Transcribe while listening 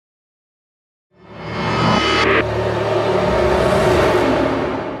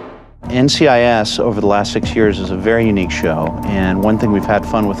NCIS over the last 6 years is a very unique show, and one thing we've had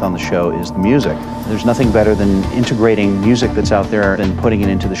fun with on the show is the music. There's nothing better than integrating music that's out there and putting it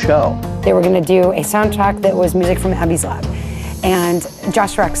into the show. They were going to do a soundtrack that was music from Abby's lab, and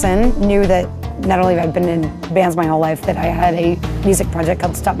Josh Rexon knew that not only have I been in bands my whole life, that I had a music project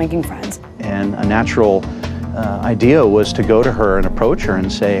called Stop Making Friends. And a natural idea was to go to her and approach her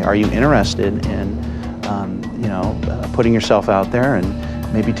and say, are you interested in putting yourself out there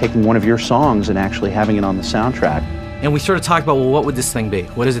and maybe taking one of your songs and actually having it on the soundtrack? And we sort of talked about, well, what would this thing be?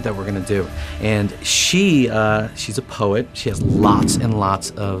 What is it that we're going to do? And she's a poet. She has lots and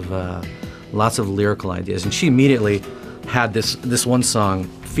lots of lyrical ideas. And she immediately had this one song,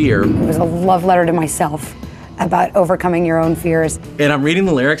 Fear. It was a love letter to myself about overcoming your own fears. And I'm reading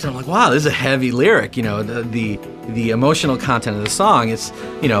the lyrics and I'm like, wow, this is a heavy lyric. You know, the emotional content of the song is,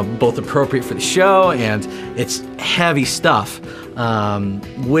 you know, both appropriate for the show, and it's heavy stuff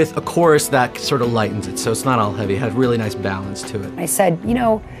with a chorus that sort of lightens it. So it's not all heavy. It had really nice balance to it. I said, you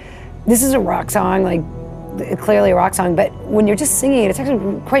know, this is a rock song, like clearly a rock song, but when you're just singing it, it's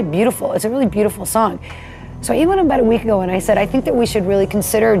actually quite beautiful. It's a really beautiful song. So I went about a week ago and I said, I think that we should really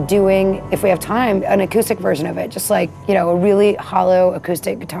consider doing, if we have time, an acoustic version of it. Just like, you know, a really hollow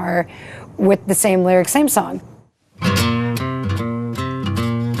acoustic guitar with the same lyrics, same song.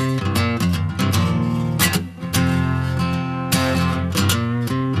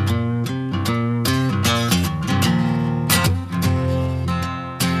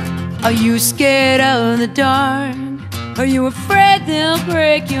 Are you scared of the dark? Are you afraid they'll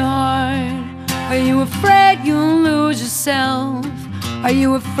break your heart? Are you afraid you'll lose yourself? Are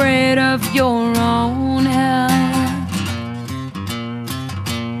you afraid of your own health?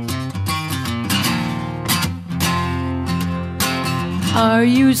 Are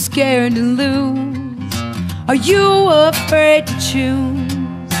you scared to lose? Are you afraid to choose?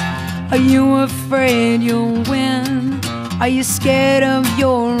 Are you afraid you'll win? Are you scared of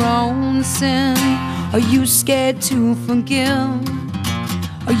your own sin? Are you scared to forgive?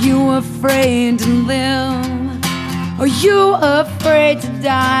 Are you afraid to live? Are you afraid to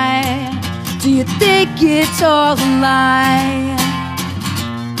die? Do you think it's all a lie?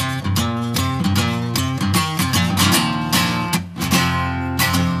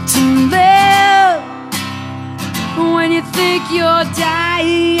 To live when you think you're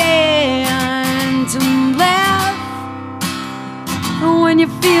dying. To live when you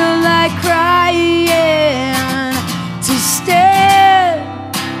feel like crying. To stay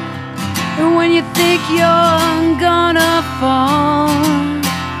when you think you're gonna fall.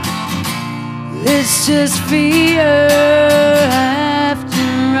 It's just fear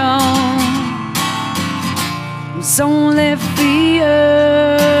after all. It's only fear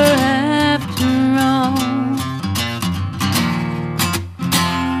after all.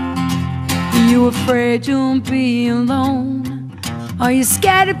 Are you afraid you'll be alone? Are you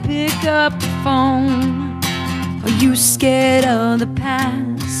scared to pick up the phone? Are you scared of the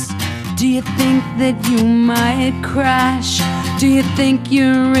past? Do you think that you might crash? Do you think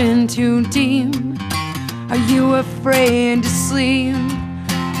you're in too deep? Are you afraid to sleep?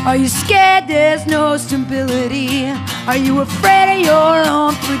 Are you scared there's no stability? Are you afraid of your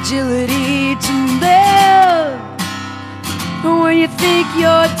own fragility? To live when you think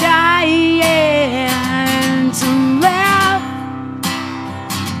you're dying. To laugh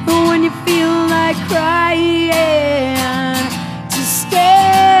when you feel like crying. To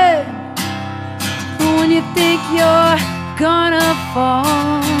stay when you think you're gonna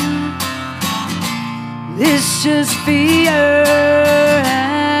fall. It's just fear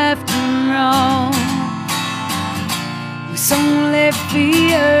after all. It's only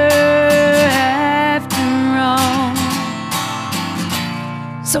fear after all.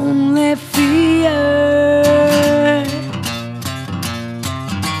 It's only fear.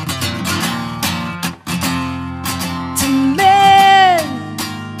 To live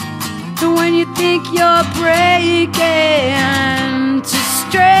when you think you're breaking. To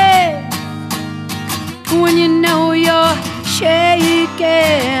stray when you know you're shaking.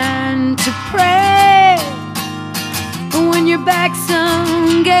 To pray when your back's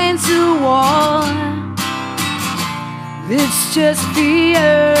against the wall. It's just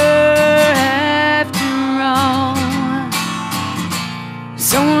fear after all.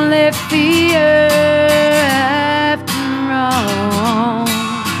 It's only fear after all.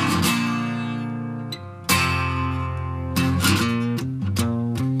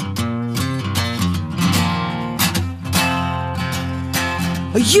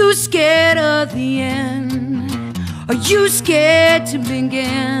 Are you scared of the end? Are you scared to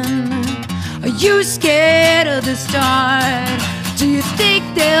begin? Are you scared of the start? Do you think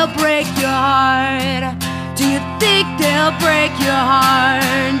they'll break your heart? Do you think they'll break your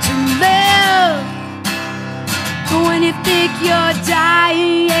heart to live when you think you're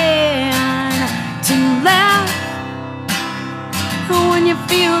dying? To laugh when you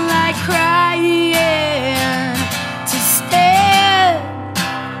feel like crying? To stare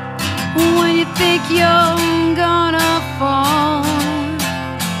when you think you're gonna fall?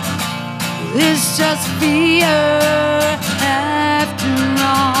 It's just fear after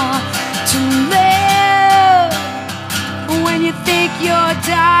all. To live when you think you're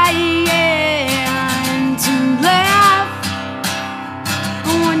dying, to laugh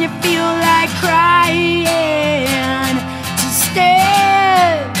when you feel like crying, to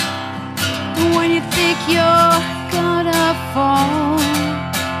stare when you think you're gonna fall.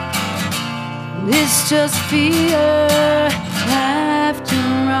 It's just fear after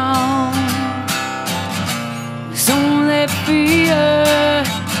all. It's only fear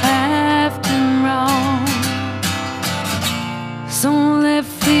after all. It's only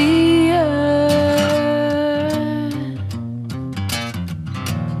fear.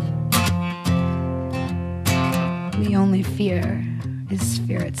 The only fear is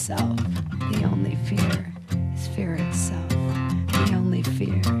fear itself. The only fear is fear itself. The only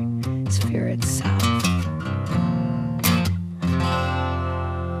fear is fear itself.